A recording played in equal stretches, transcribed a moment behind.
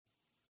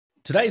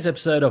Today's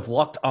episode of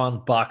Locked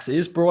On Bucks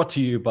is brought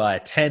to you by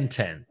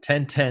 1010.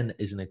 1010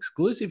 is an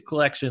exclusive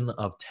collection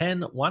of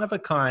 10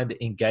 one-of-a-kind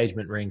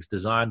engagement rings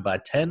designed by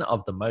 10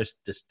 of the most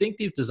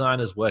distinctive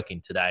designers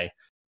working today.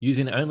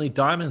 Using only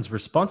diamonds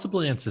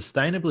responsibly and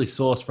sustainably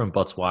sourced from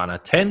Botswana,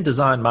 10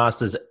 design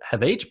masters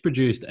have each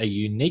produced a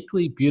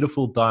uniquely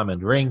beautiful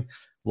diamond ring,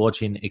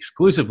 launching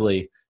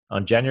exclusively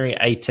on January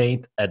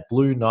 18th at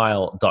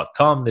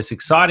BlueNile.com. This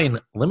exciting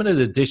limited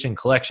edition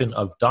collection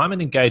of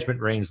diamond engagement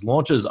rings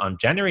launches on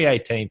January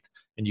 18th,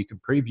 and you can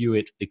preview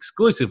it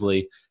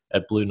exclusively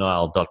at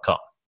BlueNile.com.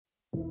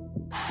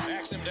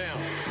 Backs him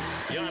down.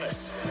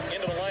 Giannis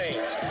into the lane.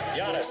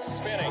 Giannis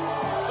spinning.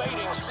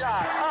 Fading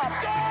shot. Up.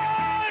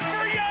 Good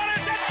for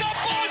Giannis at the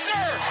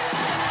buzzer.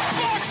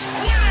 Bucks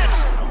win it.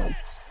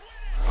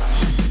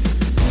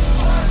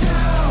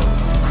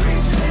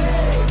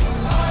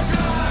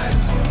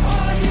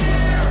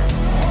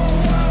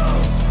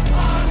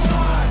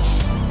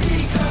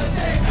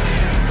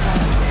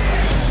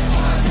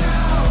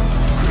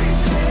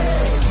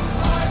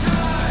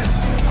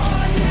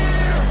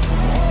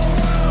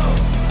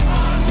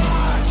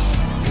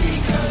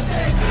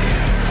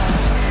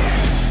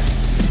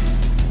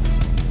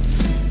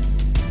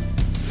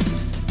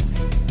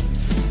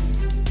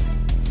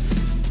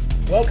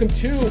 Welcome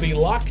to the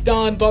Locked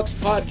On Bucks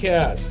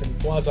podcast. I'm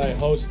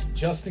quasi-host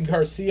Justin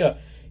Garcia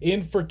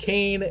in for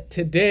Kane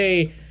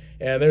today.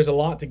 And there's a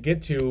lot to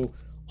get to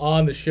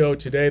on the show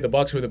today. The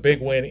Bucks with a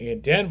big win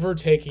in Denver,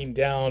 taking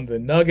down the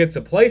Nuggets,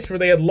 a place where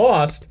they had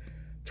lost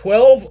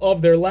 12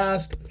 of their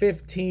last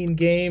 15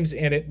 games.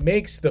 And it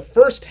makes the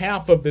first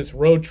half of this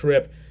road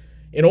trip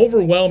an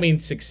overwhelming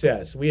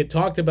success. We had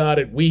talked about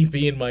it, we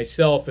being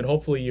myself, and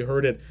hopefully you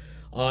heard it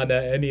on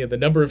any of the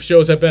number of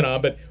shows I've been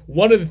on. But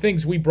one of the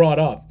things we brought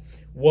up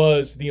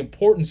was the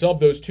importance of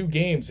those two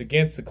games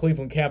against the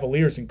Cleveland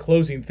Cavaliers and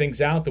closing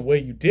things out the way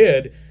you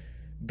did,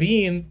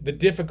 being the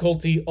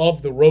difficulty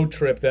of the road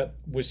trip that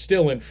was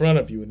still in front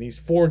of you in these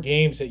four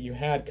games that you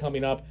had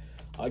coming up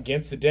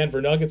against the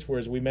Denver Nuggets, where,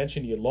 as we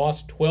mentioned, you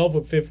lost 12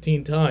 of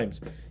 15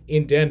 times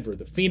in Denver.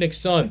 The Phoenix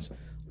Suns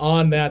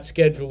on that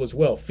schedule as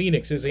well.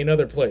 Phoenix is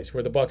another place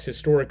where the Bucks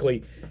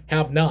historically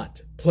have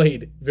not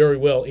played very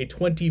well. A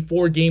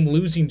 24-game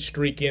losing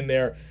streak in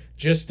there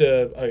just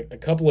a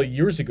couple of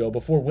years ago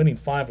before winning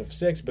 5 of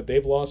 6, but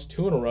they've lost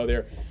 2 in a row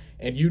there.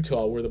 And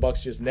Utah, where the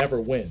Bucks just never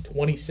win,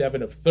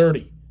 27 of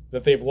 30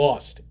 that they've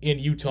lost in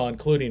Utah,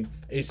 including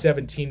a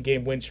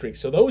 17-game win streak.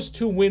 So those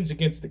 2 wins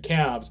against the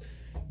Cavs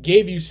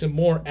gave you some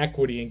more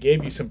equity and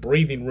gave you some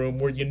breathing room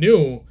where you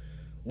knew,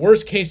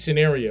 worst case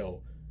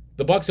scenario,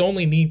 the Bucks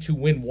only need to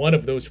win one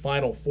of those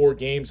final 4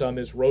 games on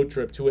this road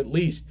trip to at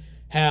least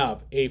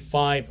have a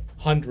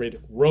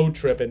 500 road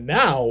trip. And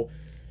now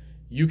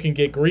you can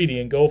get greedy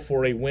and go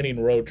for a winning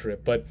road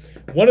trip. But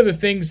one of the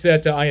things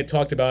that I had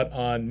talked about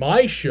on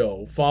my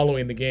show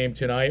following the game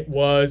tonight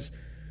was,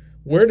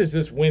 where does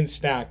this win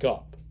stack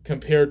up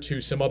compared to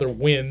some other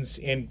wins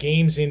and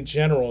games in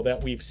general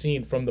that we've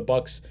seen from the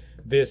Bucks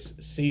this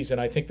season?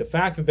 I think the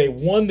fact that they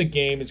won the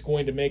game is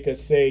going to make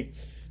us say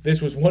this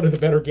was one of the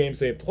better games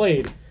they had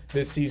played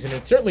this season.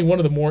 It's certainly one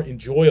of the more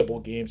enjoyable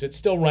games. It's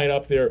still right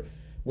up there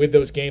with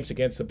those games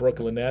against the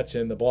Brooklyn Nets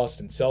and the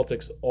Boston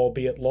Celtics,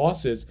 albeit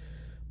losses.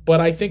 But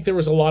I think there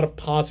was a lot of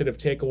positive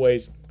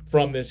takeaways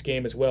from this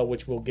game as well,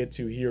 which we'll get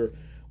to here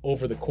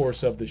over the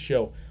course of the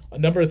show. A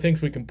number of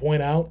things we can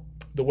point out.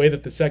 The way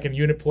that the second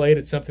unit played,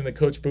 it's something that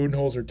Coach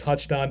Budenholzer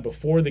touched on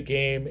before the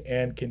game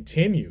and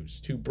continues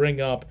to bring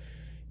up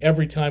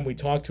every time we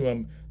talk to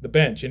him, the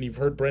bench. And you've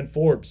heard Brent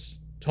Forbes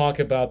talk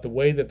about the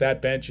way that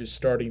that bench is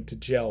starting to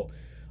gel.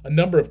 A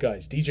number of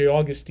guys, DJ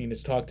Augustine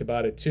has talked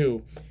about it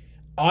too.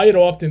 I had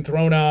often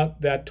thrown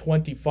out that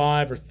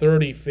 25 or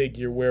 30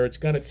 figure where it's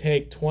going to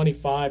take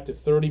 25 to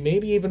 30,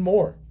 maybe even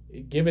more,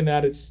 given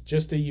that it's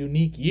just a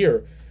unique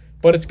year.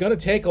 But it's going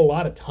to take a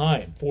lot of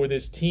time for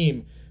this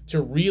team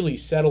to really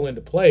settle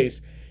into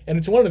place. And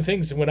it's one of the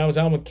things when I was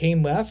on with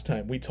Kane last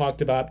time, we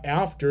talked about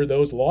after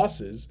those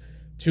losses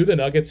to the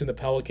Nuggets and the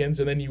Pelicans,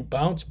 and then you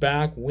bounce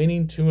back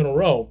winning 2 in a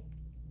row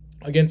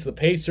against the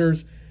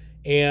Pacers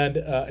and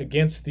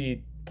against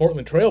the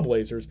Portland Trail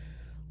Blazers.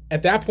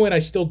 At that point, I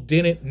still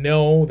didn't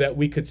know that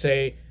we could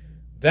say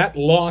that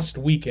lost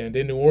weekend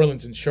in New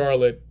Orleans and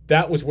Charlotte,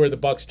 that was where the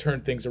Bucks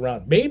turned things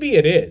around. Maybe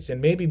it is, and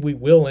maybe we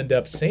will end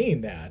up saying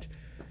that.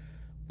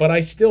 But I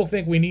still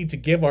think we need to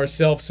give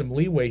ourselves some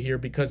leeway here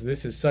because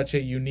this is such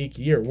a unique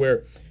year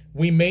where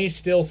we may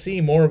still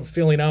see more of a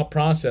filling out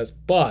process.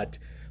 But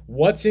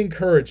what's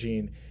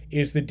encouraging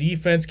is the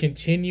defense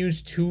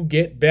continues to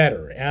get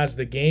better as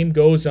the game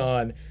goes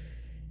on.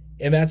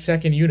 And that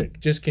second unit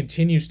just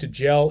continues to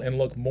gel and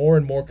look more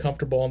and more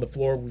comfortable on the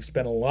floor. We've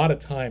spent a lot of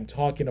time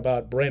talking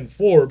about Brent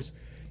Forbes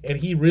and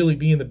he really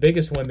being the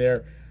biggest one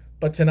there.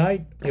 But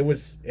tonight, it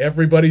was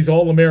everybody's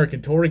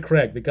All-American, Torrey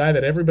Craig, the guy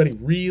that everybody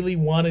really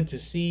wanted to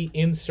see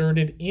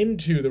inserted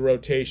into the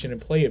rotation and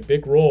play a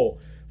big role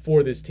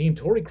for this team.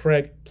 Torrey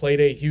Craig played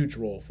a huge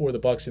role for the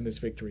Bucks in this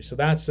victory. So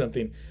that's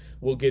something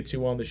we'll get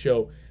to on the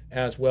show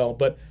as well.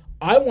 But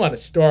I want to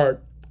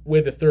start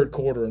with the third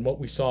quarter and what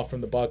we saw from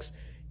the Bucks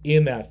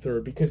in that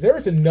third, because there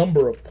was a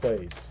number of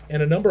plays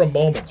and a number of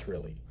moments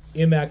really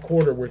in that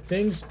quarter where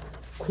things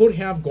could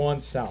have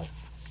gone south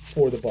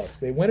for the Bucks.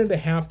 They went into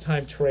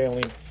halftime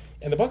trailing,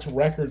 and the Bucks'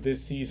 record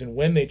this season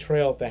when they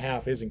trail at the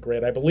half isn't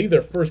great. I believe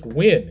their first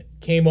win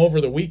came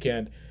over the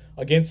weekend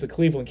against the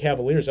Cleveland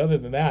Cavaliers. Other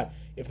than that,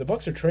 if the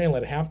Bucks are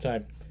trailing at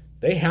halftime,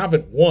 they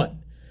haven't won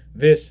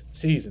this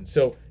season.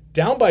 So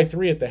down by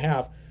 3 at the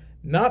half,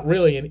 not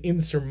really an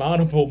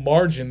insurmountable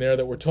margin there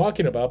that we're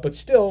talking about, but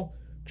still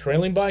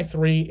trailing by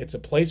 3. It's a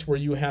place where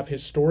you have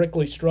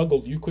historically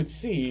struggled. You could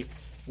see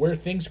where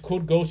things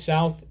could go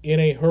south in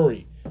a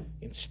hurry.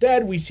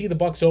 Instead, we see the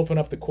Bucks open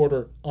up the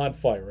quarter on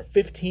fire. A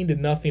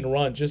 15-0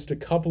 run just a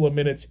couple of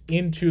minutes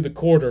into the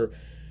quarter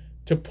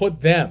to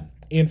put them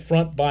in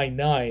front by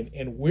 9.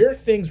 And where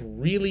things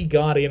really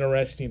got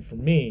interesting for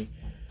me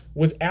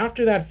was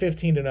after that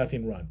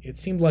 15-0 run. It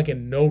seemed like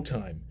in no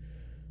time,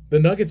 the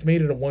Nuggets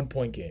made it a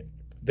 1-point game.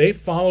 They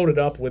followed it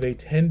up with a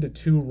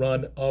 10-2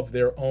 run of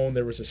their own.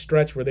 There was a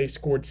stretch where they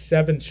scored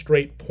 7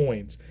 straight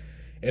points,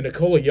 and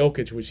Nikola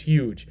Jokic was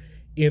huge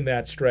in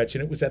that stretch.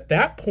 And it was at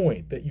that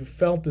point that you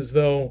felt as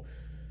though,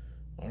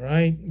 all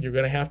right, you're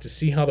going to have to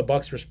see how the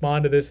Bucks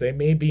respond to this. They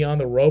may be on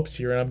the ropes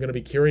here, and I'm going to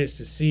be curious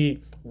to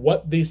see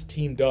what this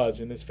team does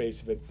in this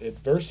face of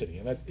adversity.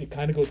 And it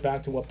kind of goes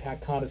back to what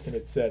Pat Connaughton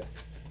had said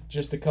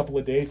just a couple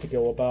of days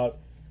ago about,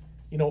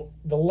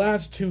 the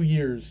last 2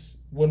 years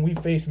when we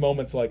faced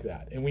moments like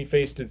that and we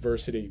faced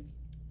adversity,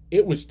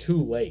 it was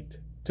too late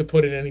to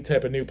put in any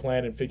type of new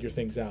plan and figure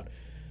things out.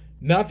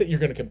 Not that you're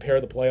going to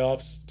compare the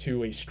playoffs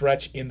to a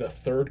stretch in the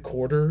third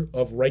quarter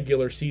of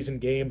regular season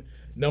game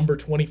number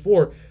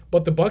 24,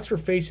 but the Bucks were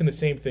facing the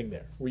same thing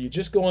there, where you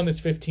just go on this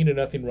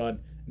 15-0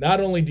 run. Not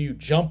only do you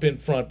jump in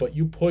front, but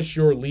you push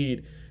your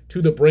lead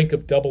to the brink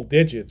of double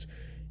digits.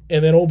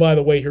 And then, oh, by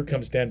the way, here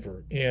comes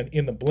Denver. And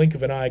in the blink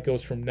of an eye, it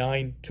goes from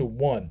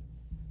 9-1.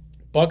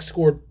 Bucks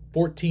scored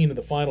 14 of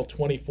the final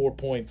 24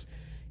 points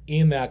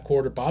in that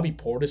quarter. Bobby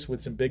Portis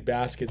with some big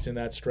baskets in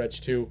that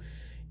stretch too.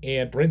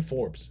 And Brent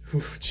Forbes,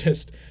 who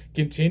just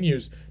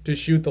continues to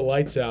shoot the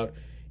lights out.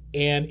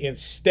 And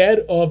instead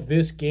of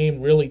this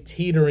game really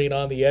teetering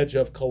on the edge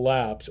of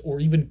collapse or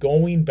even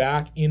going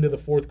back into the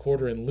fourth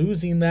quarter and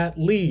losing that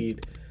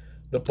lead,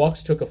 the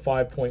Bucks took a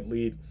 5-point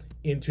lead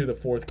into the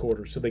fourth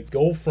quarter. So they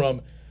go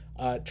from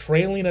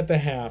trailing at the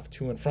half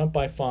to in front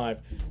by 5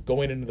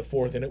 going into the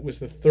fourth. And it was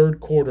the third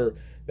quarter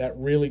that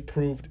really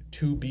proved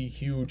to be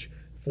huge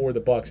for the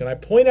Bucks. And I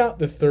point out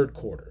the third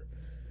quarter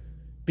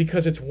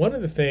because it's one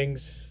of the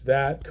things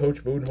that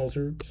Coach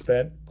Budenholzer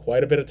spent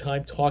quite a bit of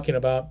time talking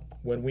about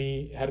when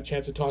we had a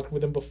chance to talk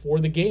with him before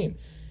the game.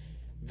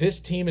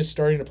 This team is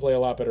starting to play a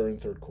lot better in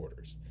third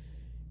quarters.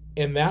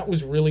 And that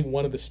was really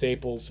one of the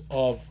staples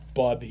of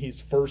Bud,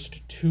 his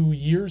first 2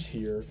 years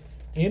here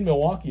in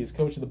Milwaukee as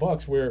coach of the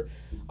Bucks, where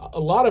a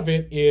lot of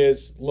it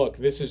is, look,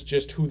 this is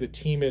just who the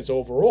team is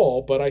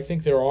overall, but I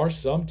think there are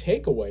some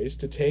takeaways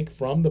to take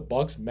from the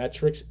Bucks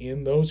metrics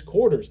in those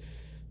quarters.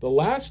 The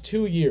last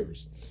 2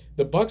 years,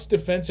 the Bucks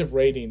defensive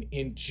rating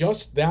in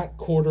just that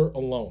quarter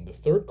alone, the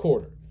third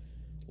quarter,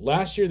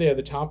 last year they had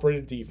the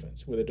top-rated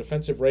defense with a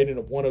defensive rating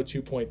of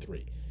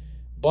 102.3.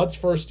 Bud's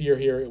first year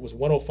here, it was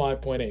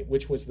 105.8,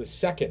 which was the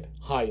second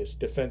highest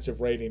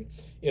defensive rating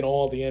in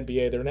all the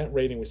NBA. Their net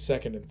rating was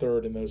second and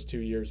third in those 2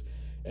 years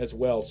as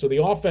well. So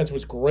the offense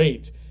was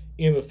great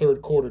in the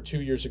third quarter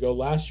 2 years ago.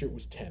 Last year it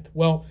was 10th.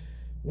 Well,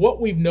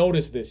 what we've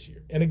noticed this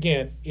year, and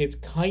again, it's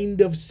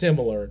kind of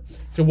similar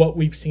to what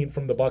we've seen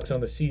from the Bucks on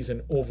the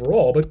season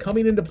overall, but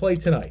coming into play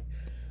tonight,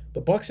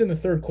 the Bucks in the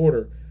third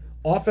quarter,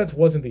 offense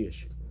wasn't the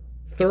issue.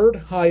 Third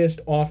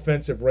highest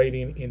offensive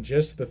rating in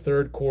just the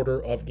third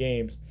quarter of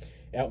games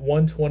at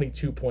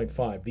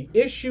 122.5. The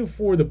issue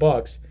for the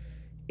Bucks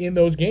in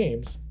those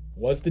games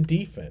was the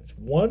defense.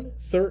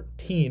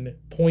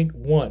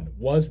 113.1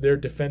 was their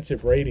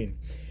defensive rating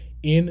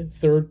in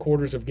third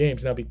quarters of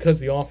games. Now, because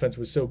the offense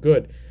was so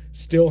good,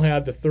 still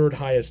had the third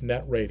highest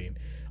net rating.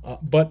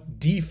 But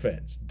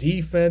defense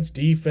was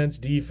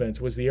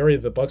the area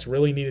the Bucks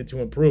really needed to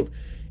improve.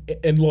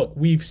 And look,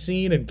 we've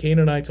seen, and Kane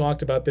and I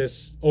talked about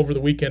this over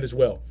the weekend as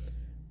well,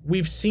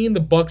 we've seen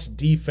the Bucks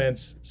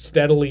defense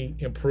steadily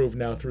improve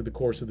now through the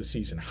course of the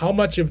season. How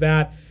much of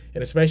that,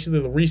 and especially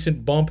the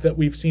recent bump that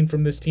we've seen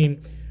from this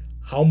team,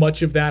 how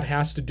much of that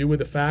has to do with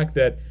the fact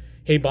that,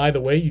 hey, by the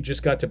way, you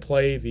just got to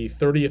play the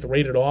 30th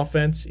rated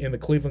offense in the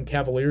Cleveland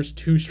Cavaliers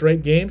 2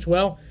 straight games?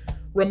 Well,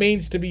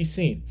 remains to be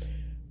seen.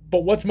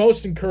 But what's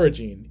most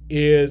encouraging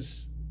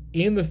is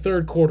in the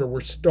third quarter,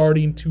 we're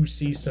starting to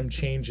see some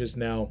changes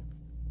now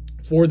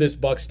for this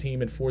Bucks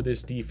team and for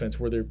this defense,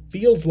 where there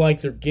feels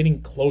like they're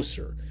getting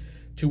closer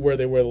to where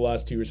they were the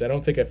last 2 years. I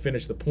don't think I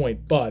finished the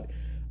point, but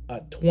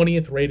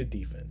 20th rated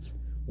defense,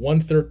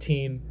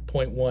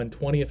 113.1,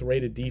 20th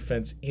rated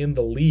defense in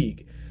the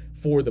league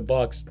for the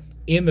Bucks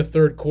in the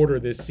third quarter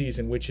this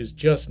season, which is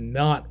just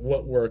not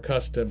what we're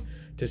accustomed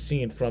to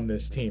seeing from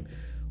this team.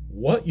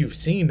 What you've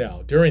seen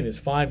now during this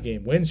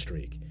 5-game win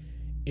streak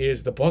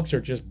is the Bucks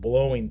are just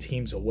blowing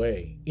teams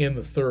away in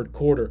the third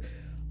quarter.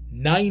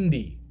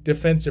 90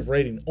 defensive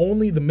rating.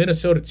 Only the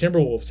Minnesota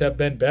Timberwolves have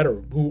been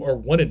better, who are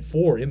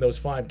 1-4 in those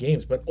 5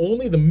 games. But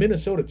only the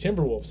Minnesota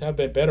Timberwolves have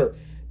been better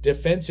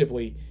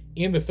defensively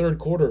in the third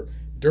quarter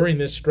during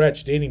this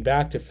stretch dating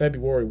back to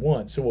February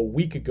 1, so a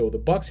week ago. The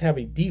Bucks have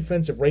a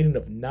defensive rating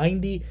of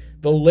 90.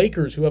 The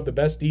Lakers, who have the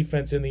best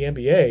defense in the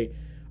NBA,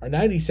 are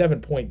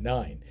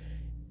 97.9.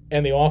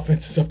 And the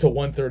offense is up to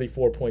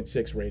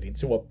 134.6 rating.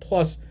 So a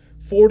plus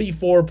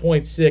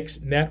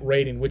 44.6 net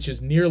rating, which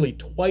is nearly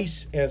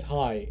twice as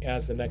high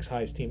as the next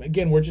highest team.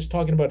 Again, we're just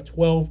talking about a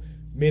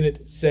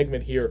 12-minute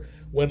segment here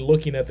when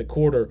looking at the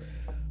quarter.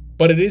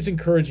 But it is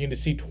encouraging to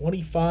see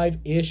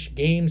 25-ish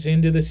games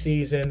into the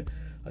season.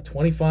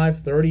 25,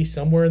 30,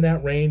 somewhere in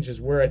that range is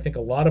where I think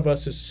a lot of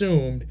us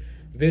assumed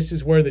this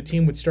is where the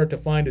team would start to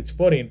find its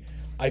footing.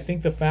 I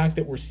think the fact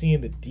that we're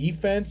seeing the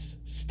defense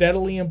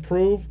steadily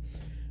improve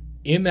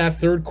in that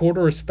third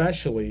quarter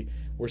especially,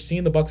 we're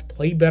seeing the Bucks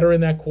play better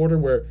in that quarter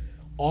where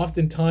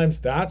oftentimes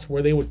that's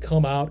where they would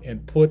come out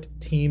and put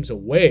teams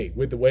away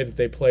with the way that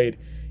they played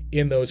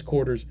in those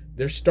quarters.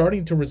 They're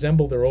starting to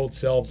resemble their old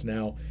selves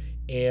now.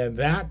 And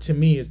that, to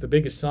me, is the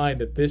biggest sign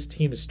that this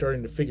team is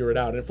starting to figure it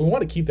out. And if we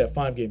want to keep that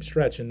 5-game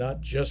stretch and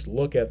not just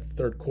look at the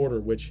third quarter,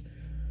 which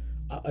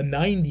a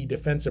 90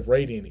 defensive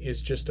rating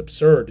is just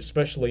absurd,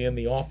 especially in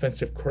the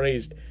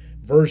offensive-crazed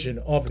version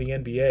of the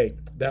NBA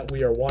that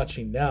we are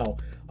watching now.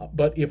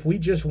 But if we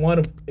just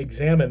want to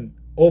examine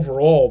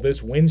overall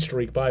this win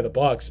streak by the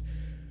Bucks,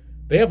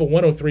 they have a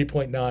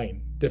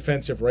 103.9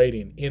 defensive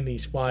rating in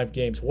these 5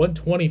 games,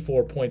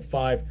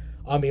 124.5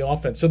 on the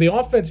offense. So the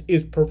offense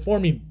is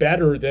performing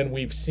better than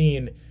we've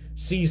seen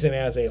season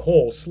as a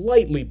whole,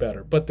 slightly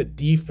better, but the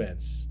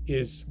defense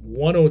is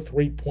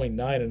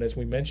 103.9, and as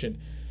we mentioned,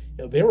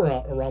 they were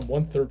around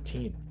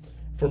 113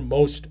 for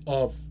most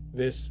of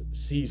this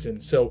season.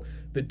 So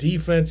the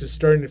defense is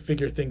starting to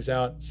figure things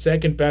out.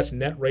 Second best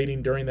net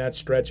rating during that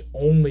stretch,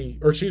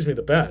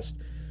 the best,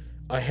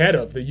 ahead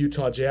of the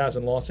Utah Jazz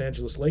and Los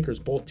Angeles Lakers,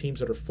 both teams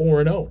that are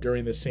 4-0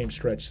 during this same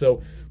stretch.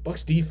 So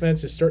Bucks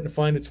defense is starting to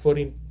find its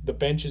footing. The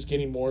bench is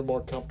getting more and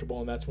more comfortable,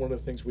 and that's one of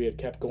the things we had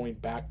kept going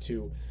back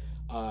to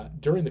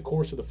during the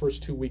course of the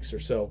first 2 weeks or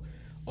so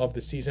of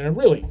the season. And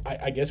really,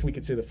 I guess we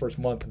could say the first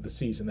month of the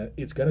season, that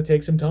it's going to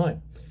take some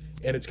time.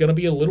 And it's going to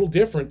be a little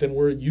different than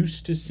we're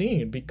used to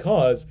seeing,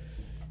 because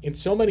in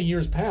so many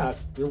years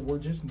past, there were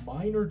just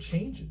minor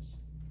changes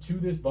to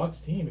this Bucks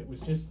team. It was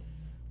just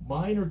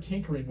minor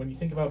tinkering when you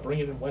think about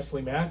bringing in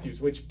Wesley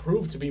Matthews, which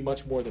proved to be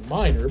much more than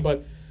minor,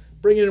 but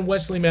bringing in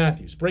Wesley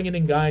Matthews, bringing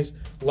in guys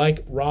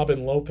like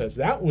Robin Lopez,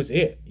 that was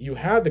it. You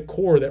had the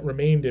core that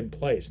remained in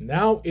place.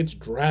 Now it's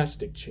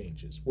drastic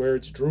changes, where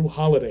it's Drew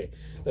Holiday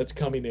that's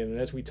coming in, and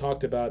as we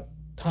talked about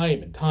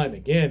time and time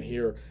again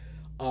here,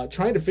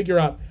 trying to figure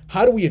out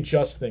how do we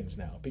adjust things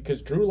now,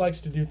 because Drew likes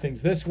to do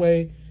things this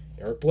way,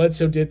 Eric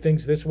Bledsoe did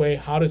things this way.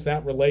 How does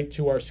that relate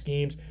to our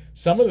schemes?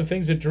 Some of the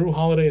things that Drew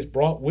Holiday has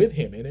brought with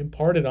him and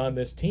imparted on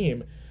this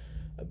team,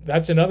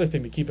 that's another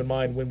thing to keep in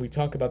mind when we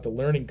talk about the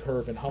learning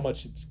curve and how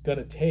much it's going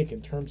to take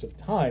in terms of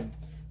time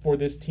for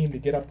this team to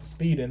get up to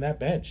speed. And that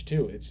bench,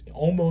 too, it's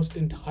almost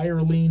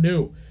entirely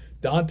new.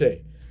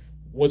 Dante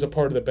was a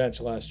part of the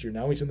bench last year.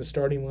 Now he's in the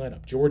starting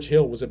lineup. George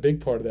Hill was a big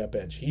part of that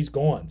bench. He's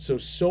gone.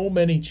 So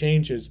many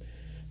changes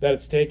that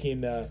it's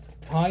taking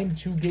time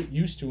to get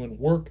used to and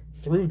work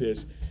through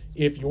this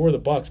if you're the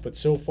Bucks. But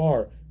so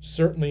far,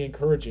 certainly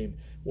encouraging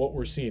what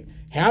we're seeing.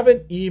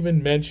 Haven't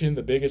even mentioned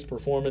the biggest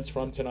performance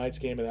from tonight's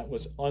game, and that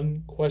was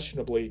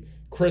unquestionably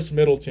Chris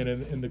Middleton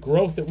and the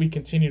growth that we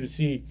continue to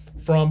see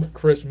from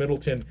Chris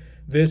Middleton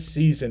this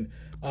season.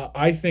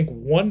 I think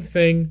one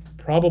thing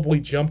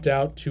probably jumped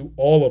out to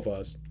all of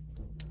us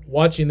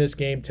watching this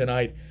game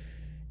tonight,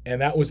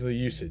 and that was the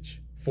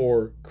usage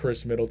for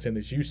Chris Middleton,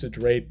 this usage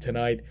rate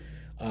tonight.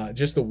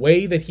 Just the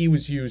way that he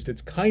was used,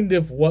 it's kind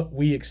of what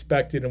we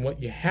expected and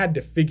what you had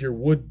to figure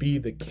would be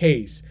the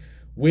case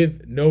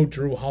with no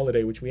Drew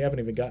Holiday, which we haven't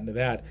even gotten to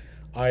that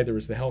either,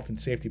 as the health and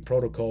safety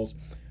protocols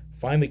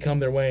finally come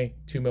their way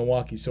to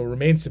Milwaukee. So it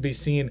remains to be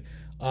seen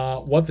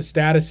what the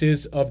status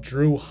is of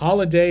Drew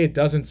Holiday. It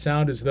doesn't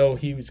sound as though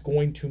he was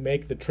going to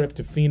make the trip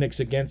to Phoenix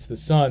against the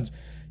Suns.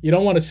 You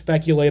don't want to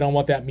speculate on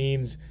what that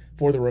means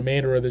for the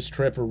remainder of this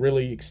trip or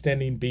really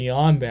extending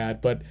beyond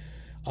that, but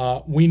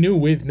we knew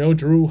with no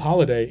Drew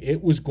Holiday,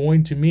 it was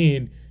going to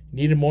mean you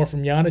needed more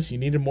from Giannis, you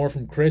needed more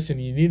from Chris,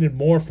 and you needed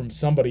more from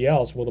somebody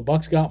else. Well, the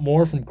Bucks got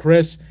more from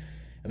Chris,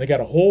 and they got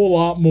a whole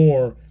lot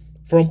more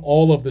from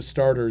all of the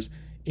starters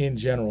in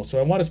general. So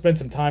I want to spend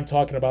some time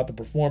talking about the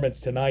performance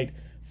tonight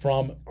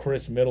from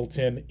Chris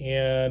Middleton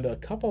and a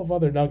couple of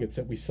other nuggets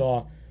that we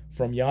saw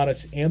from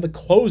Giannis and the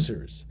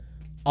closers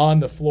on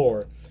the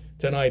floor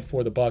tonight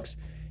for the Bucks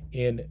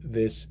in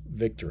this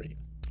victory.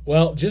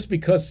 Well, just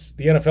because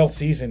the NFL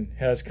season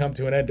has come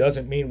to an end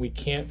doesn't mean we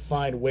can't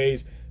find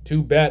ways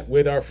to bet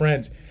with our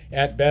friends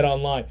at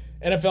BetOnline.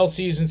 NFL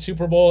season,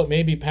 Super Bowl, it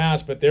may be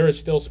past, but there is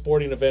still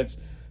sporting events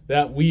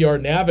that we are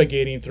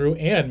navigating through,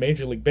 and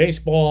Major League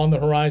Baseball on the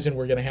horizon.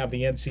 We're going to have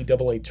the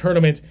NCAA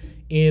tournament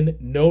in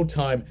no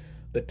time.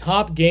 The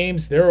top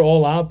games, they're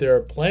all out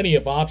there. Plenty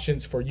of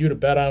options for you to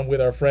bet on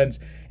with our friends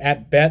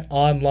at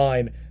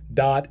betonline.ag.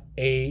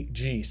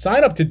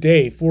 Sign up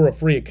today for a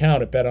free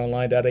account at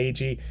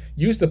betonline.ag.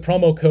 Use the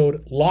promo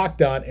code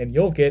LOCKEDON and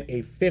you'll get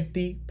a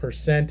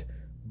 50%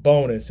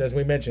 bonus. As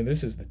we mentioned,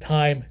 this is the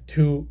time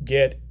to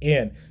get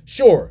in.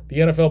 Sure, the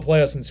NFL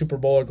playoffs and Super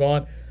Bowl are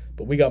gone,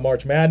 but we got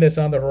March Madness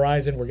on the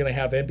horizon. We're going to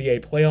have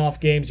NBA playoff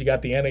games. You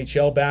got the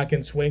NHL back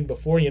in swing.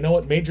 Before you know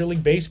it, Major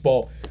League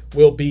Baseball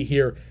will be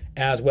here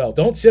as well.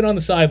 Don't sit on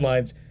the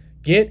sidelines.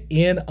 Get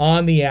in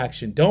on the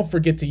action. Don't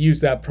forget to use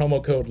that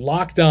promo code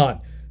LOCKEDON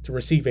to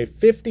receive a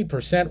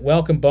 50%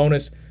 welcome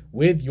bonus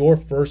with your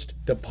first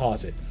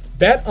deposit.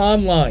 Bet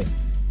Online,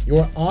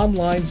 your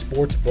online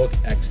sportsbook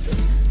expert.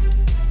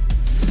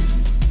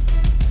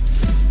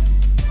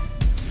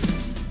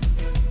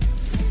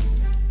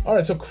 All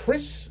right, so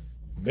Chris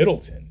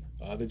Middleton,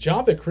 the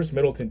job that Chris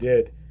Middleton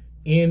did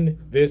in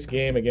this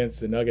game against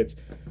the Nuggets,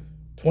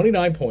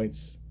 29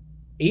 points,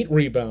 8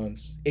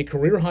 rebounds, a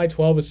career-high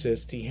 12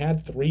 assists. He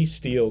had 3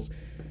 steals.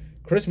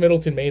 Chris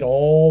Middleton made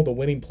all the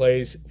winning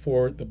plays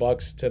for the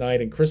Bucks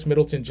tonight, and Chris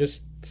Middleton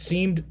just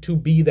seemed to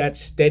be that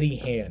steady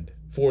hand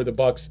for the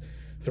Bucks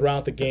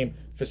throughout the game,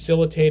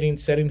 facilitating,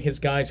 setting his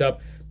guys up.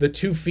 The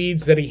 2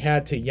 feeds that he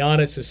had to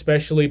Giannis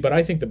especially, but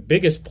I think the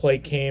biggest play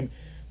came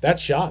that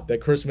shot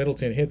that Chris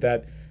Middleton hit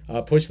that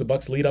pushed the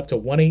Bucks lead up to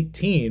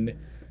 118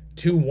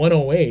 to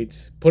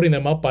 108, putting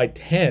them up by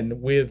 10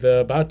 with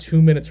about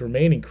 2 minutes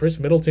remaining. Chris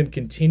Middleton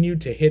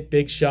continued to hit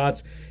big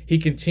shots. He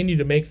continued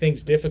to make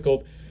things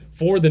difficult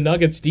for the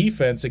Nuggets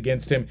defense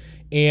against him.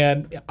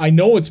 And I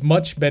know it's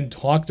much been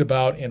talked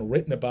about and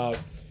written about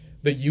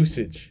the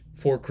usage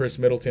for Chris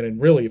Middleton.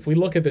 And really, if we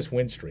look at this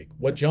win streak,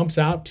 what jumps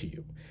out to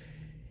you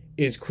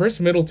is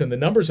Chris Middleton. The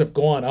numbers have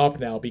gone up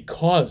now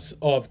because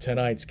of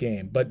tonight's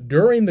game. But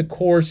during the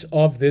course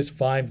of this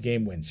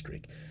 5-game win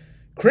streak,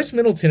 Chris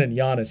Middleton and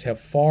Giannis have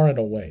far and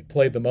away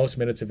played the most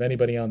minutes of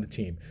anybody on the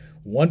team.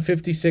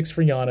 156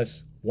 for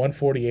Giannis,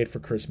 148 for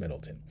Chris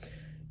Middleton.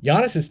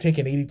 Giannis has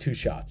taken 82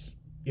 shots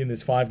in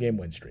this 5-game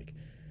win streak.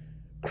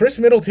 Chris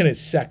Middleton is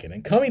second,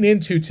 and coming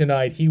into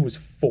tonight, he was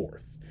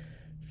 4th.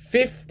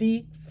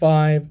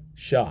 55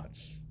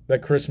 shots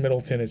that Chris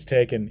Middleton has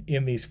taken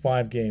in these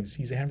 5 games.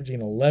 He's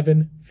averaging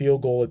 11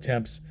 field goal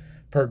attempts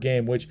per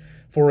game, which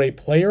for a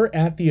player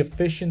at the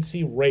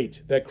efficiency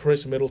rate that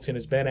Chris Middleton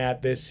has been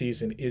at this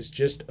season is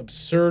just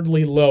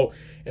absurdly low,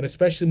 and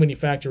especially when you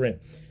factor in,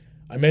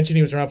 I mentioned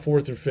he was around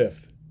 4th or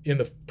 5th in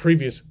the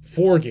previous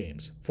 4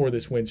 games for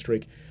this win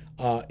streak.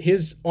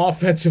 His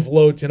offensive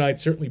load tonight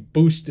certainly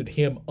boosted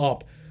him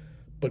up,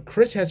 but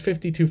Chris has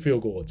 52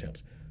 field goal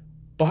attempts.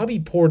 Bobby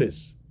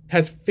Portis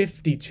has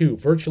 52,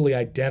 virtually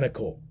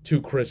identical to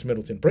Chris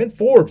Middleton. Brent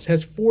Forbes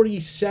has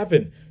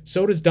 47.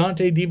 So does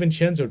Dante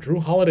DiVincenzo.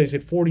 Drew Holiday's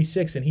at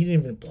 46, and he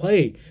didn't even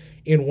play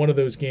in one of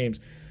those games.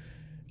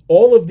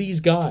 All of these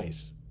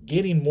guys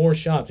getting more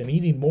shots and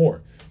eating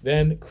more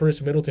than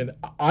Chris Middleton.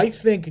 I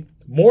think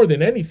more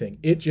than anything,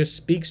 it just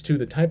speaks to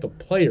the type of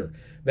player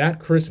that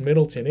Chris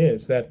Middleton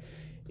is, that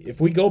if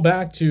we go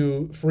back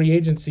to free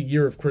agency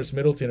year of Chris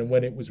Middleton and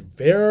when it was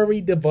very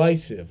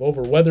divisive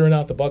over whether or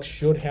not the Bucks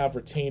should have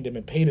retained him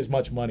and paid as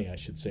much money, I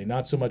should say,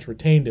 not so much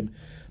retained him,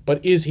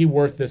 but is he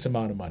worth this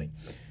amount of money?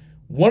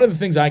 One of the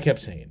things I kept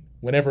saying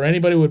whenever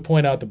anybody would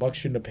point out the Bucks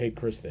shouldn't have paid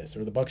Chris this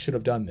or the Bucks should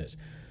have done this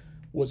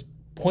was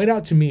point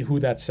out to me who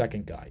that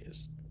second guy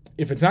is.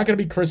 If it's not going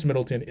to be Chris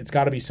Middleton, it's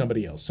got to be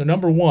somebody else. So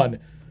number one,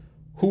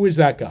 who is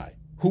that guy?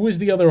 Who is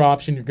the other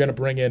option you're going to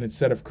bring in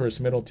instead of Chris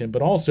Middleton?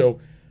 But also,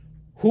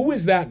 who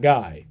is that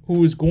guy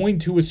who is going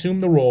to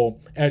assume the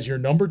role as your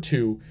number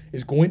 2,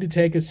 is going to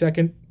take a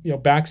second,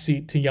 back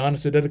seat to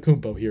Giannis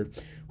Antetokounmpo here,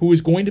 who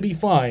is going to be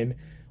fine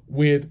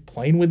with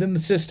playing within the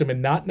system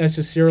and not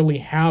necessarily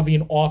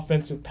having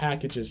offensive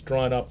packages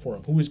drawn up for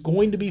him, who is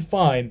going to be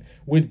fine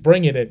with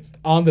bringing it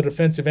on the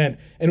defensive end,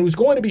 and who's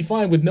going to be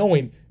fine with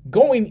knowing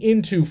going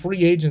into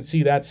free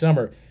agency that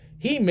summer,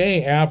 he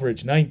may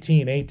average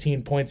 19,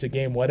 18 points a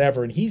game,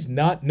 whatever, and he's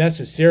not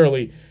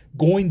necessarily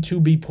going to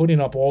be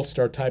putting up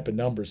all-star type of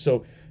numbers.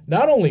 So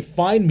not only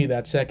find me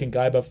that second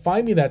guy, but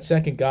find me that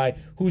second guy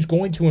who's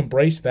going to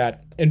embrace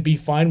that and be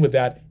fine with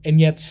that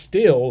and yet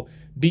still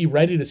be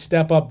ready to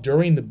step up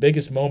during the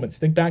biggest moments.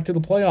 Think back to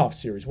the playoff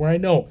series where I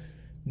know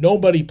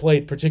nobody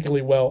played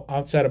particularly well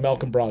outside of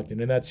Malcolm Brogdon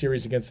in that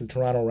series against the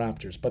Toronto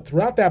Raptors. But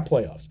throughout that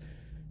playoffs,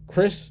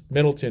 Chris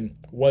Middleton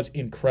was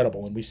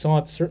incredible, and we saw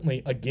it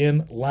certainly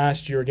again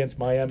last year against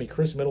Miami.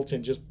 Chris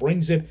Middleton just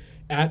brings it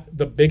at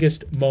the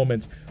biggest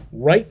moments.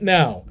 Right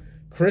now,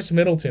 Chris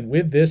Middleton,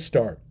 with this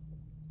start,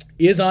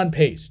 is on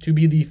pace to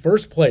be the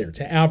first player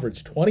to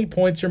average 20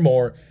 points or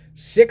more,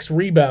 6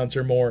 rebounds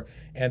or more,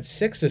 and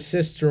 6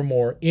 assists or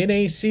more in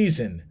a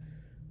season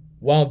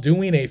while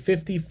doing a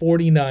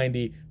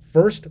 50-40-90,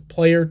 first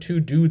player to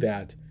do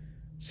that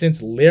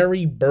since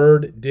Larry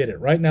Bird did it.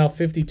 Right now,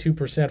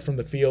 52% from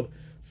the field,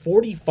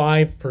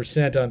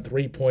 45% on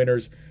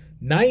three-pointers,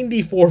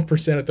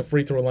 94% at the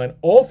free throw line.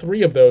 All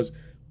 3 of those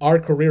are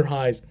career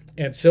highs,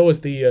 and so is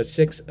the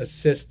 6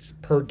 assists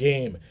per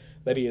game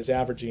that he is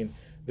averaging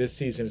this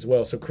season as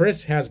well. So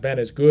Chris has been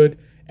as good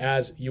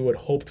as you had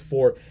hoped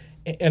for.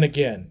 And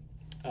again,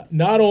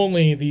 not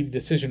only the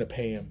decision to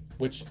pay him,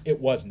 which it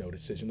was no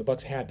decision, the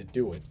Bucks had to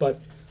do it,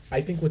 but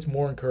I think what's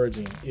more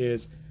encouraging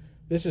is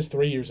this is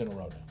 3 years in a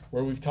row now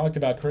where we've talked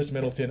about Chris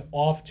Middleton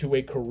off to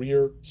a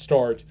career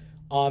start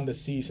on the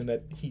season,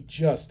 that he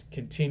just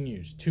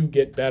continues to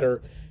get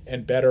better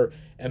and better.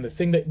 And the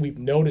thing that we've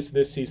noticed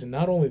this season,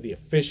 not only the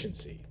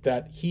efficiency,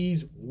 that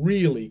he's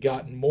really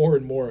gotten more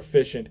and more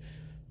efficient,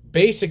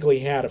 basically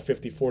had a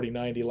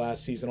 50-40-90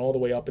 last season all the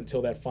way up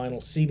until that final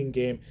seeding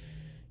game.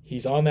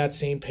 He's on that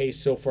same pace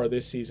so far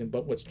this season,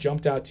 but what's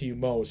jumped out to you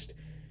most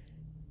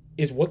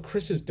is what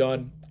Chris has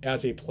done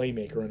as a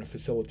playmaker and a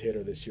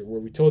facilitator this year, where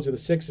we told you the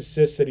 6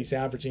 assists that he's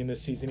averaging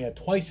this season. He had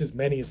twice as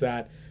many as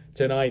that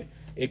tonight,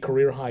 a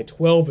career-high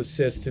 12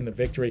 assists in the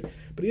victory,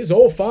 but he is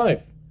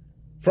 0-5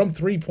 from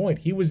three-point.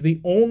 He was the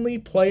only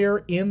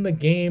player in the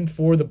game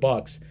for the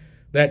Bucks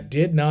that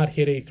did not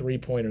hit a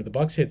three-pointer. The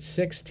Bucks hit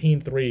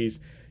 16 threes.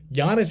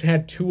 Giannis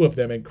had 2 of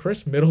them, and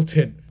Chris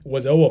Middleton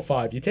was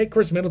 0-5. You take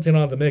Chris Middleton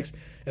out of the mix,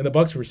 and the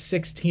Bucks were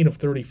 16 of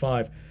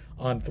 35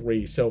 on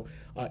 3. So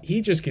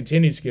he just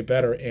continues to get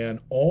better, and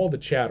all the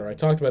chatter. I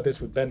talked about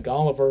this with Ben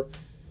Golliver.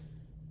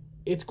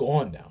 It's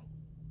gone now.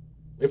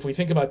 If we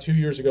think about 2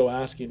 years ago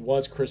asking,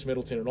 was Chris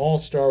Middleton an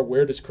all-star?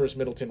 Where does Chris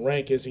Middleton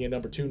rank? Is he a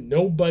number 2?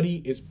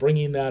 Nobody is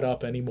bringing that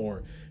up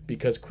anymore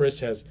because Chris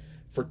has,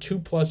 for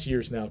 2+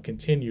 years now,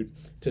 continued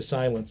to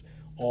silence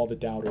all the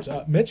doubters.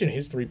 Mention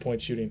his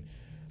three-point shooting.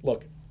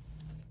 Look,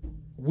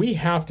 we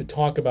have to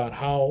talk about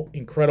how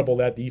incredible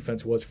that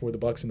defense was for the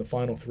Bucks in the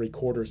final 3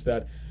 quarters,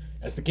 that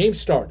as the game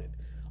started,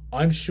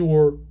 I'm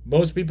sure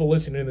most people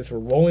listening to this were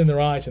rolling their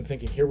eyes and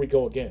thinking, here we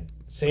go again.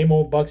 Same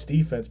old Bucks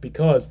defense,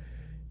 because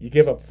you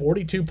give up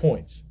 42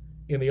 points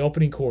in the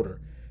opening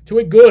quarter to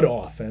a good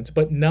offense,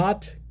 but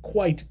not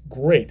quite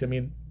great. I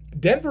mean,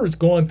 Denver's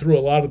gone through a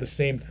lot of the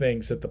same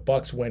things that the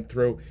Bucks went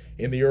through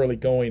in the early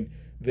going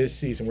this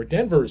season, where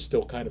Denver is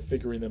still kind of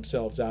figuring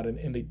themselves out,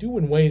 and they do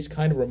in ways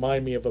kind of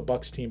remind me of a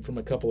Bucks team from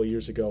a couple of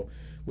years ago,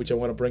 which I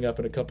want to bring up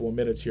in a couple of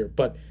minutes here.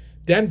 But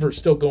Denver's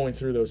still going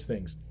through those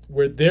things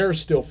where they're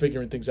still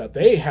figuring things out.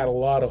 They had a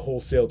lot of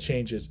wholesale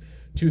changes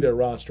to their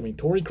roster. I mean,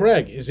 Torrey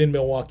Craig is in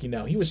Milwaukee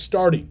now. He was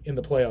starting in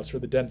the playoffs for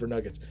the Denver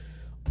Nuggets.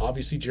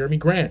 Obviously, Jeremy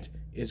Grant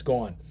is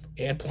gone,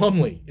 and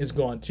Plumlee is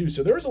gone too.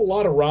 So there's a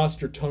lot of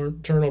roster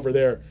turnover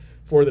there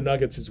for the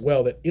Nuggets as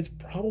well, that it's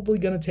probably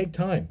going to take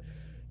time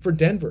for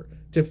Denver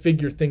to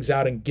figure things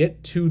out and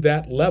get to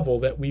that level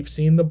that we've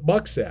seen the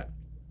Bucks at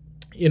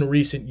in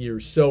recent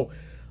years. So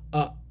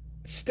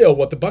still,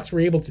 what the Bucks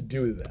were able to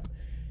do to them,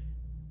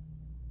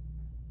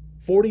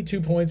 42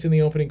 points in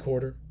the opening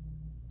quarter,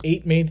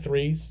 8 made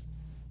threes,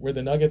 where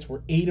the Nuggets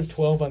were 8 of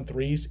 12 on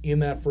threes in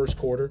that first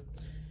quarter.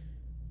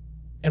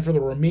 And for the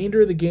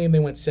remainder of the game, they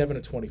went 7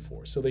 of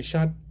 24. So they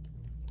shot,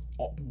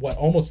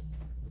 almost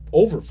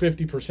over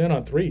 50%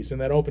 on threes in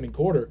that opening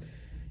quarter,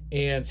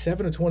 and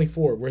 7 of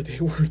 24, where they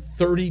were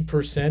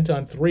 30%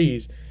 on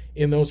threes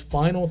in those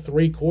final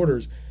 3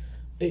 quarters.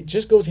 It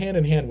just goes hand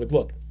in hand with,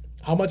 look,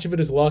 how much of it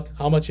is luck,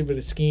 how much of it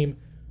is scheme,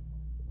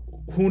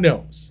 who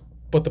knows?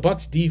 But the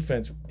Bucks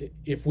defense,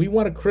 if we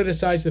want to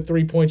criticize the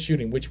three-point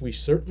shooting, which we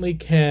certainly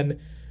can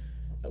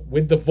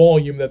with the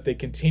volume that they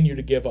continue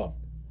to give up,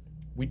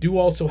 we do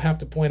also have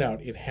to point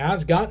out it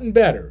has gotten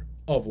better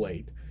of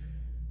late,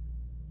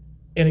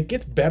 and it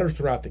gets better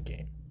throughout the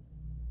game.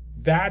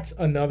 That's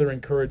another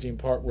encouraging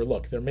part where,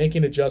 look, they're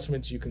making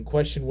adjustments. You can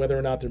question whether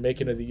or not they're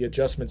making the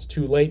adjustments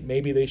too late.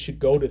 Maybe they should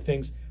go to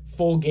things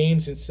full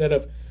games instead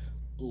of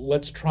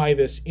let's try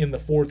this in the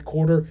fourth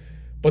quarter.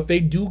 But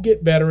they do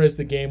get better as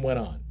the game went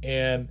on.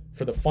 And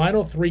for the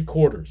final 3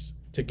 quarters,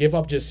 to give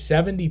up just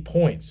 70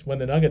 points when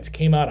the Nuggets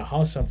came out of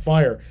house on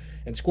fire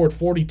and scored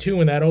 42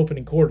 in that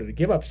opening quarter, to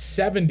give up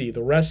 70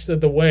 the rest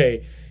of the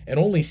way and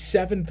only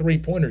 7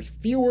 3-pointers,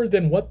 fewer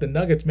than what the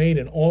Nuggets made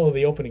in all of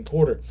the opening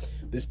quarter.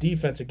 This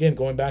defense, again,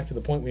 going back to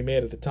the point we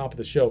made at the top of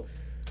the show,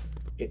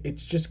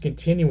 it's just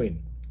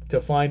continuing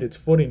to find its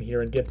footing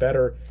here and get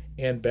better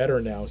and better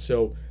now.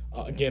 So,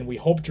 again, we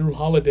hope Jrue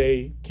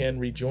Holiday can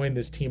rejoin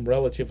this team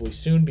relatively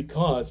soon,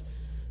 because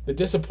the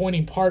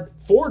disappointing part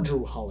for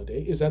Jrue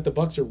Holiday is that the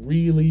Bucks are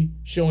really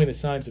showing the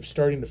signs of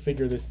starting to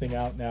figure this thing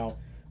out now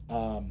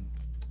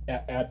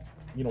at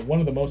one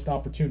of the most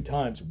opportune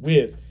times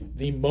with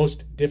the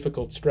most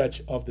difficult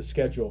stretch of the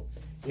schedule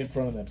in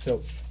front of them.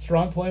 So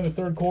strong play in the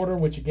third quarter,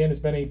 which again has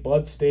been a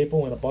Bud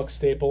staple and a Buck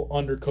staple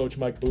under Coach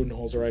Mike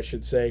Budenholzer, I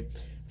should say,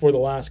 for the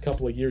last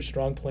couple of years.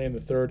 Strong play in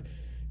the third.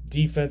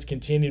 Defense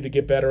continued to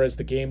get better as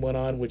the game went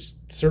on, which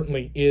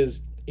certainly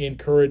is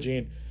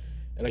encouraging,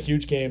 and a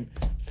huge game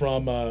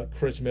from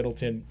Chris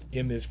Middleton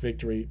in this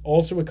victory.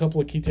 Also, a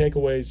couple of key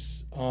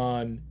takeaways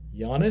on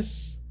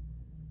Giannis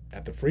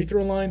at the free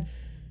throw line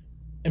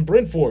and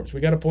Bryn Forbes. We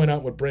got to point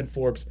out what Bryn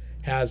Forbes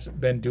has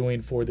been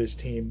doing for this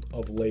team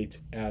of late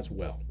as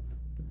well.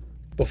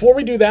 Before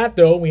we do that,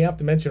 though, we have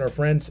to mention our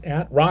friends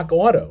at Rock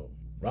Auto.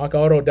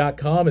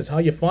 RockAuto.com is how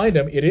you find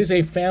them. It is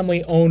a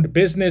family-owned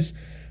business.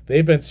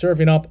 They've been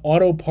serving up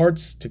auto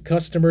parts to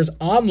customers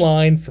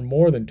online for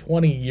more than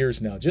 20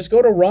 years now. Just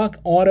go to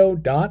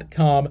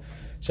rockauto.com,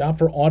 shop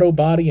for auto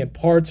body and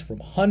parts from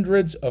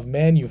hundreds of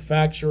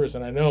manufacturers.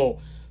 And I know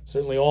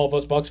certainly all of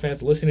us Bucs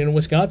fans listening in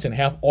Wisconsin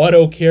have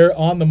auto care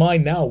on the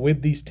mind now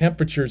with these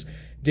temperatures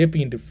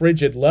dipping to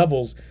frigid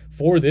levels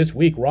for this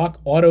week.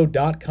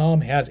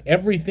 RockAuto.com has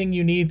everything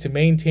you need to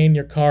maintain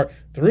your car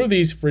through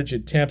these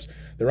frigid temps.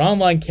 Their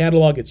online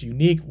catalog, it's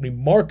unique,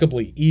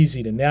 remarkably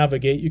easy to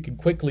navigate. You can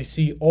quickly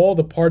see all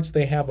the parts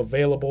they have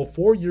available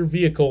for your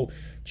vehicle.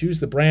 Choose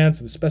the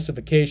brands, the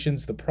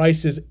specifications, the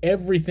prices,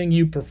 everything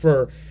you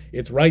prefer.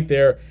 It's right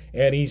there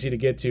and easy to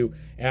get to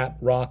at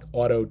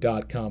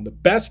rockauto.com. The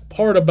best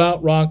part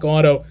about Rock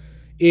Auto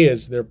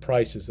is their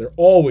prices. They're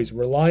always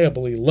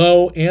reliably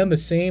low, and the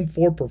same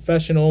for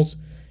professionals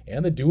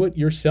and the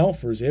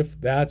do-it-yourselfers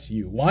if that's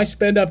you. Why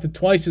spend up to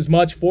twice as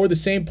much for the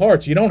same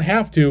parts? You don't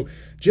have to.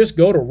 Just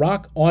go to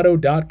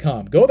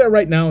rockauto.com. Go there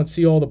right now and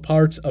see all the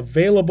parts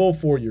available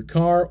for your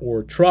car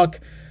or truck.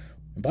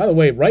 And by the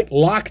way, write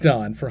Locked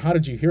On for how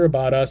did you hear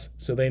about us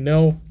so they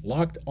know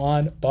Locked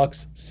On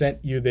Bucs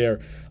sent you there.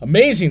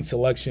 Amazing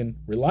selection,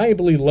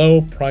 reliably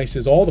low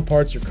prices, all the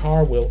parts your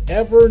car will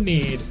ever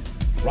need.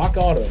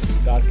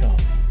 rockauto.com.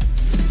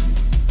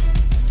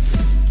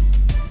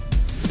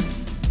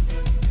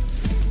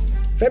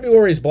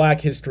 February is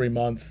Black History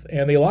Month,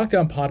 and the Locked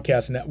On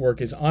Podcast Network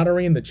is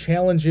honoring the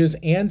challenges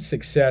and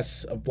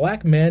success of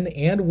black men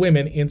and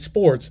women in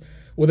sports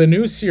with a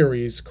new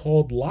series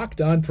called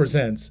Locked On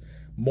Presents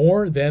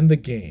More Than the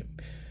Game.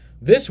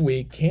 This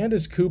week,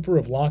 Candace Cooper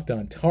of Locked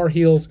On Tar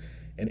Heels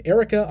and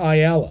Erica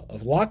Ayala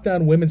of Locked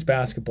On Women's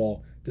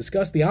Basketball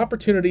discuss the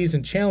opportunities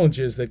and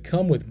challenges that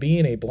come with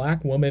being a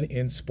black woman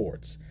in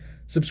sports.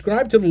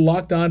 Subscribe to the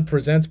Locked On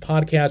Presents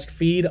podcast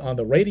feed on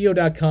the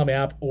radio.com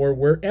app or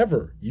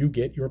wherever you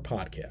get your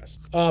podcasts.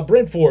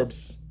 Bryn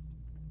Forbes,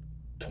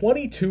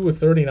 22 of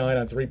 39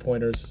 on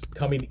three-pointers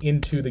coming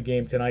into the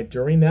game tonight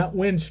during that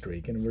win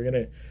streak. And we're going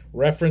to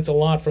reference a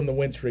lot from the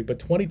win streak, but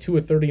 22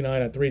 of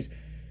 39 on threes.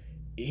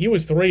 He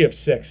was 3 of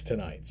 6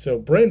 tonight. So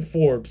Bryn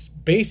Forbes,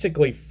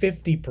 basically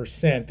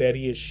 50% that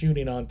he is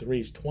shooting on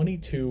threes,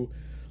 22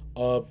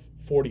 of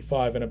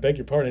 45. And I beg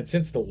your pardon, it's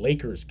since the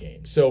Lakers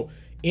game. So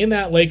in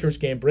that Lakers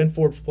game, Bryn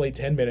Forbes played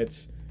 10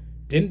 minutes,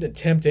 didn't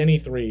attempt any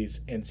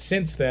threes, and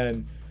since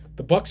then,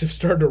 the Bucs have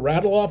started to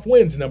rattle off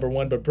wins, number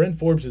one, but Bryn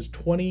Forbes is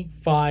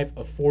 25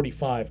 of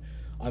 45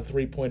 on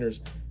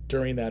three-pointers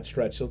during that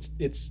stretch. So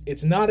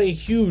it's not a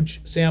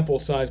huge sample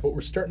size, but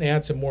we're starting to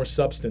add some more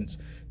substance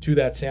to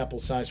that sample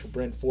size for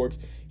Bryn Forbes.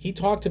 He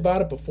talked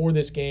about it before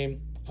this game,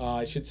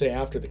 I should say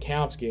after the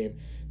Cavs game,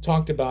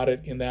 talked about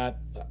it in that,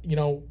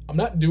 I'm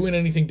not doing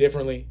anything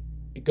differently.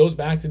 It goes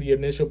back to the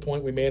initial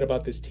point we made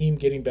about this team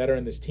getting better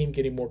and this team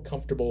getting more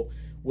comfortable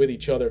with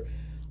each other.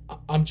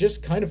 I'm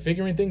just kind of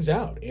figuring things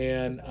out,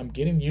 and I'm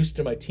getting used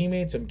to my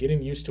teammates. I'm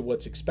getting used to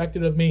what's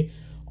expected of me.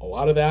 A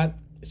lot of that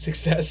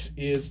success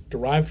is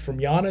derived from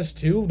Giannis,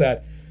 too.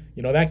 That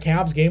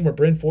Cavs game where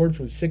Bryn Forbes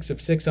was 6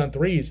 of 6 on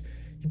threes,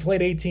 he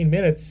played 18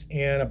 minutes,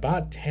 and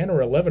about 10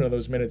 or 11 of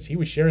those minutes, he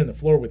was sharing the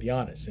floor with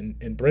Giannis.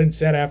 And Bryn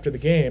said after the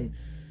game,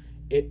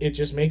 it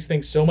just makes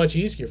things so much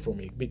easier for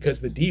me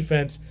because the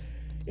defense,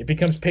 it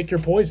becomes pick your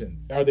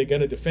poison. Are they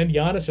going to defend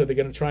Giannis? Are they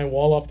going to try and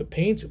wall off the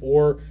paint?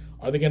 Or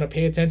are they going to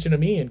pay attention to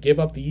me and give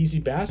up the easy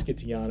basket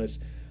to Giannis?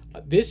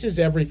 This is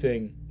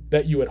everything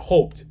that you had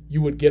hoped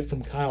you would get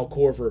from Kyle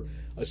Korver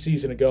a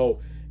season ago.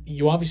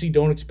 You obviously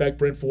don't expect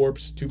Bryn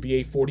Forbes to be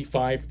a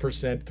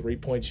 45%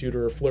 three-point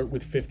shooter or flirt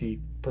with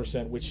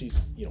 50%, which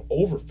he's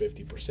over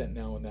 50%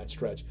 now in that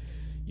stretch.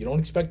 You don't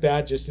expect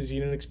that, just as you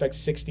didn't expect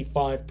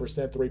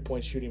 65%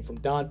 three-point shooting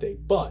from Dante.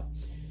 But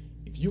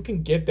if you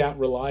can get that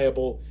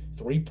reliable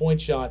three-point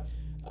shot,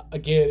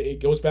 again, it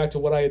goes back to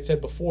what I had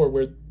said before,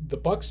 where the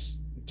Bucs'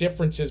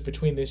 differences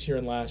between this year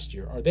and last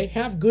year are they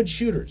have good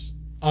shooters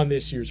on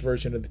this year's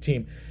version of the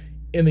team.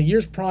 In the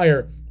years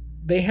prior,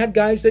 they had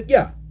guys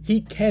that,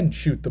 he can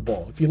shoot the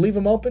ball. If you leave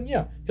him open,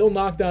 he'll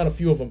knock down a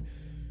few of them.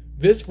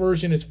 This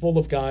version is full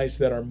of guys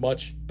that are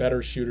much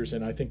better shooters,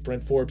 and I think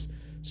Bryn Forbes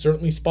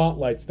certainly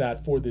spotlights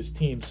that for this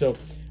team. So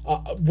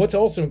what's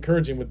also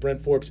encouraging with Bryn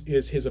Forbes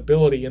is his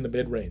ability in the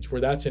mid-range,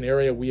 where that's an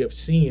area we have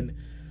seen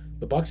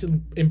the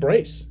Bucs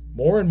embrace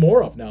more and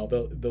more of now.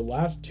 The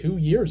last 2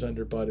 years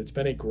under Bud, it's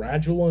been a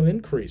gradual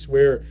increase,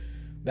 where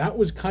that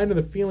was kind of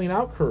the feeling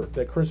out curve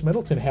that Chris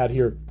Middleton had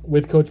here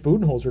with Coach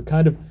Budenholzer,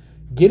 kind of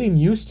getting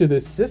used to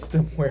this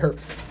system where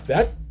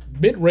that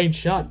mid-range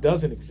shot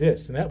doesn't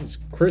exist, and that was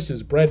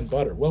Chris's bread and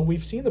butter. Well,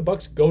 we've seen the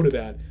Bucs go to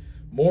that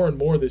more and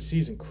more this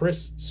season.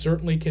 Chris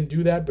certainly can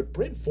do that, but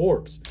Bryn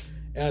Forbes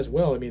as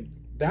well. I mean,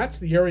 that's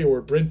the area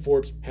where Bryn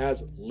Forbes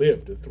has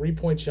lived. A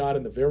three-point shot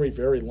in the very,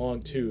 very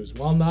long twos.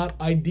 While not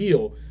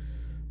ideal,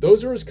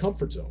 those are his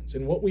comfort zones.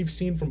 And what we've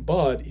seen from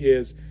Bud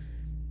is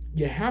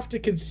you have to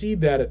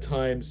concede that at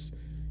times.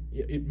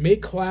 It may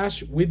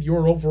clash with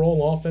your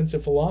overall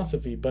offensive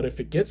philosophy, but if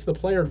it gets the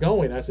player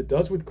going, as it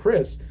does with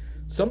Chris,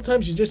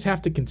 sometimes you just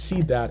have to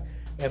concede that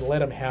and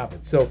let him have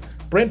it. So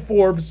Bryn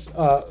Forbes,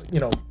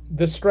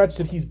 the stretch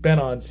that he's been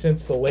on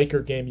since the Laker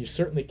game, you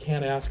certainly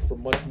can't ask for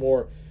much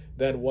more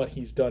than what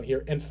he's done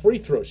here. And free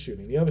throw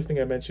shooting. The other thing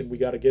I mentioned we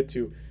got to get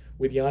to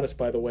with Giannis,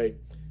 by the way,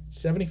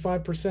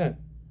 75%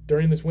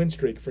 during this win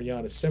streak for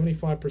Giannis.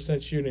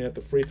 75% shooting at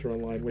the free throw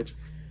line, which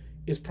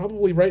is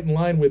probably right in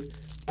line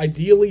with,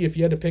 ideally, if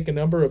you had to pick a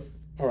number of,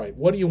 all right,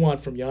 what do you want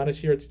from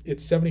Giannis here? It's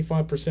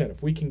 75%.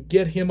 If we can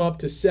get him up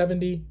to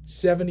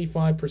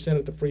 75%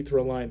 at the free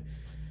throw line,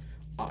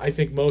 I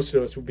think most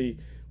of us would be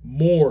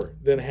more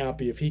than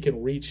happy if he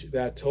can reach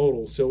that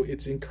total. So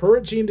it's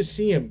encouraging to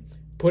see him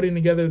putting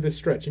together this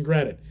stretch. And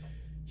granted,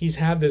 he's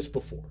had this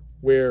before,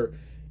 where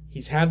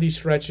he's had these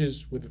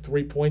stretches with the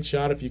three-point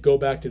shot. If you go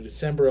back to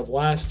December of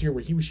last year,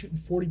 where he was shooting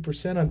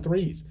 40% on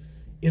threes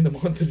in the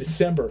month of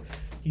December,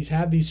 he's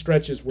had these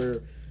stretches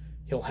where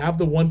he'll have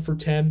the 1 for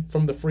 10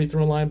 from the free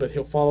throw line, but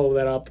he'll follow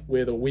that up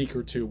with a week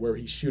or two where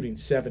he's shooting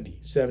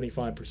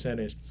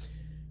 75%.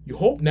 You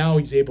hope now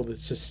he's able to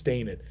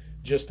sustain it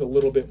just a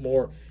little bit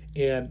more.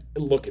 And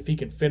look, if he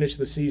can finish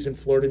the season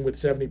flirting with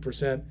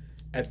 70%,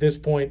 at this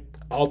point,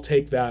 I'll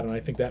take that, and I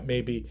think that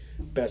may be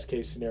best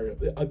case scenario.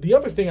 The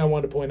other thing I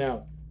wanted to point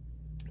out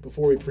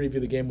before we preview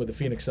the game with the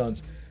Phoenix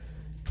Suns,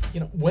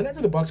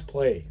 whenever the Bucks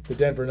play the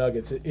Denver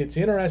Nuggets, it's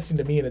interesting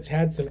to me, and it's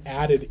had some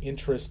added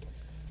interest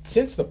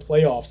since the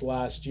playoffs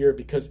last year,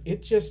 because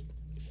it just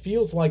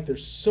feels like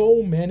there's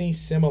so many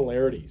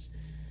similarities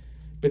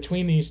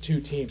between these two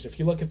teams. If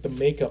you look at the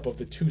makeup of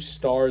the two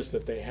stars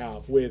that they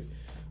have with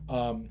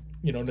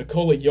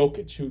Nikola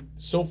Jokic, who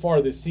so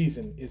far this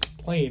season is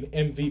playing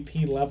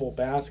MVP level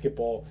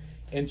basketball,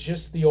 and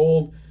just the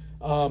old,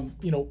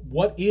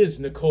 what is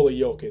Nikola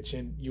Jokic?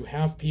 And you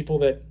have people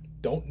that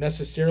don't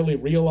necessarily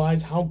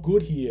realize how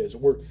good he is,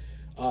 or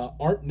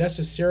aren't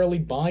necessarily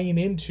buying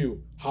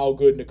into how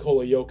good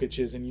Nikola Jokic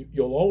is, and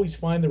you'll always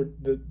find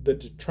the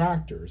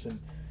detractors, and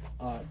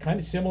kind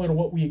of similar to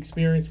what we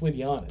experienced with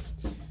Giannis.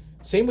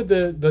 Same with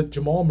the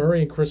Jamal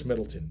Murray and Chris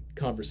Middleton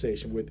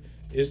conversation with,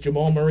 is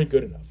Jamal Murray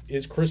good enough?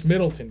 Is Chris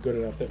Middleton good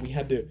enough? That we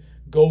had to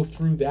go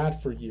through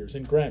that for years.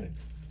 And granted,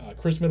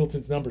 Chris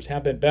Middleton's numbers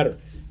have been better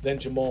than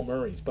Jamal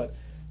Murray's. But,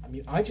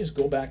 I just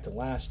go back to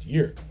last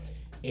year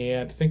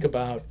and think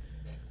about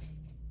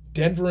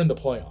Denver in the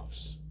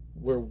playoffs,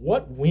 where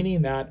what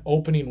winning that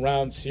opening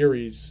round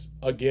series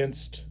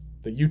against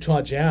the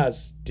Utah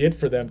Jazz did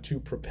for them to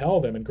propel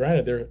them. And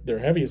granted, their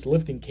heaviest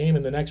lifting came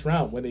in the next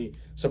round when they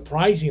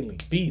surprisingly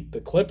beat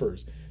the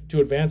Clippers to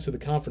advance to the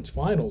conference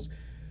finals.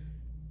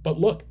 But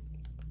look,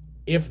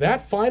 if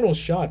that final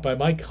shot by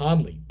Mike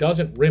Conley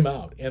doesn't rim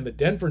out and the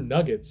Denver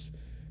Nuggets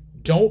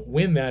don't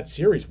win that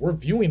series, we're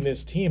viewing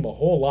this team a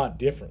whole lot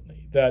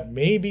differently. That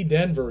maybe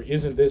Denver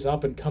isn't this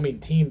up-and-coming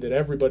team that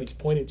everybody's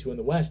pointing to in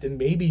the West, and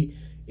maybe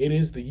it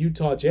is the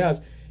Utah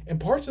Jazz. And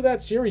parts of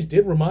that series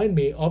did remind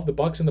me of the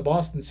Bucks and the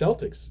Boston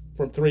Celtics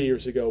from 3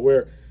 years ago,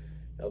 where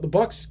the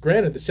Bucks,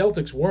 granted, the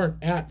Celtics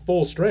weren't at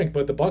full strength,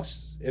 but the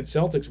Bucks and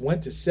Celtics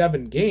went to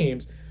 7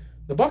 games.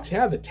 The Bucks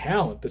had the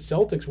talent. The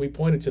Celtics, we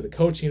pointed to the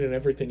coaching and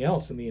everything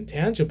else and the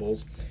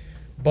intangibles,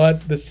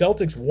 but the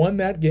Celtics won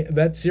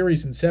that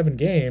series in 7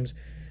 games.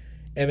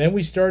 And then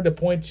we started to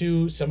point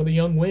to some of the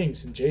young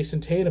wings and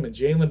Jason Tatum and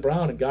Jaylen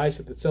Brown and guys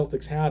that the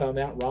Celtics had on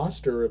that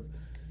roster of,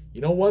 you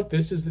know what,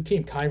 this is the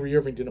team. Kyrie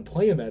Irving didn't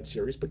play in that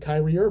series, but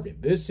Kyrie Irving,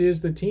 this is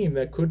the team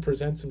that could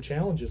present some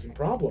challenges and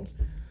problems.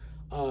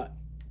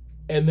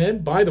 And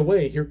then, by the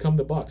way, here come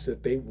the Bucks,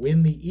 that they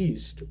win the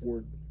East,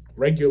 or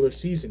regular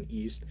season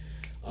East,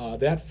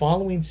 that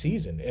following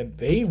season. And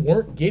they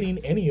weren't getting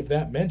any of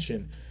that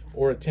mention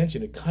or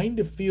attention. It kind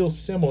of feels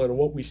similar to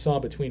what we saw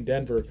between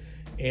Denver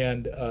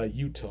and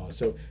Utah.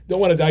 So don't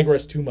want to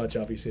digress too much.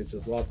 Obviously, it's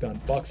this Locked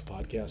On Bucks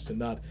podcast and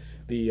not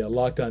the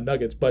Locked On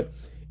Nuggets. But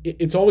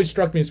it's always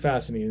struck me as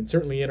fascinating and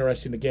certainly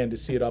interesting, again, to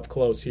see it up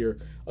close here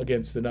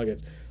against the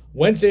Nuggets.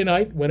 Wednesday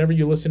night, whenever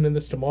you listen to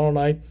this tomorrow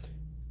night,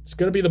 it's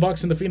going to be the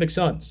Bucks and the Phoenix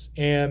Suns.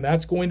 And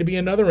that's going to be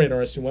another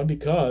interesting one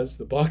because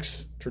the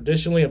Bucks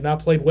traditionally have not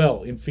played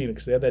well in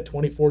Phoenix. They had that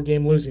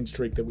 24-game losing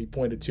streak that we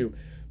pointed to.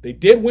 They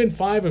did win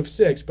 5 of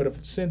 6, but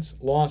have since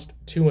lost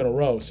 2 in a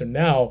row. So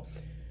now,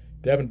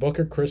 Devin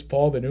Booker, Chris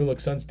Paul, the new look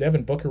Suns,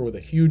 Devin Booker with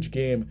a huge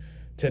game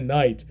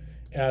tonight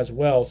as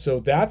well. So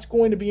that's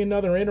going to be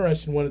another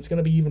interesting one. It's going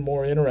to be even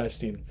more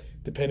interesting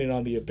depending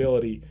on the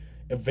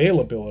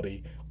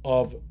availability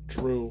of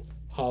Drew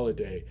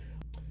Holiday.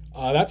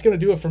 That's going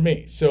to do it for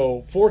me.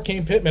 So for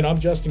Kane Pittman, I'm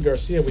Justin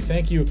Garcia. We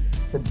thank you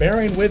for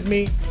bearing with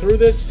me through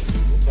this.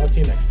 We'll talk to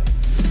you next time.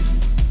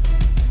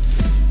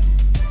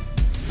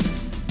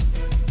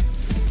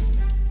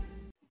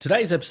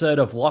 Today's episode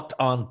of Locked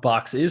On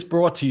Bucks is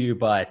brought to you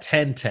by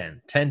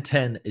 1010.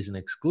 1010 is an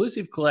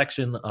exclusive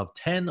collection of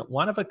 10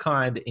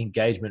 one-of-a-kind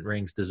engagement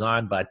rings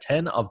designed by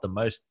 10 of the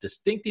most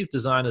distinctive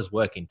designers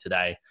working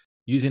today.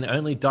 Using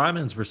only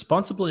diamonds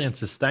responsibly and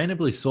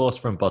sustainably sourced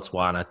from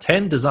Botswana,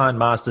 10 design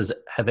masters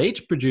have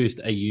each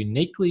produced a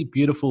uniquely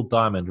beautiful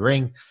diamond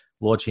ring,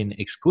 launching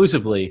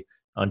exclusively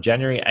on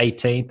January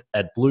 18th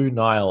at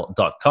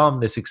BlueNile.com.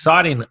 This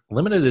exciting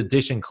limited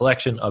edition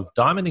collection of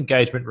diamond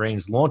engagement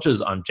rings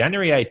launches on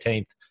January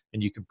 18th,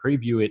 and you can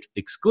preview it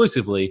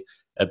exclusively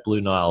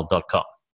BlueNile.com.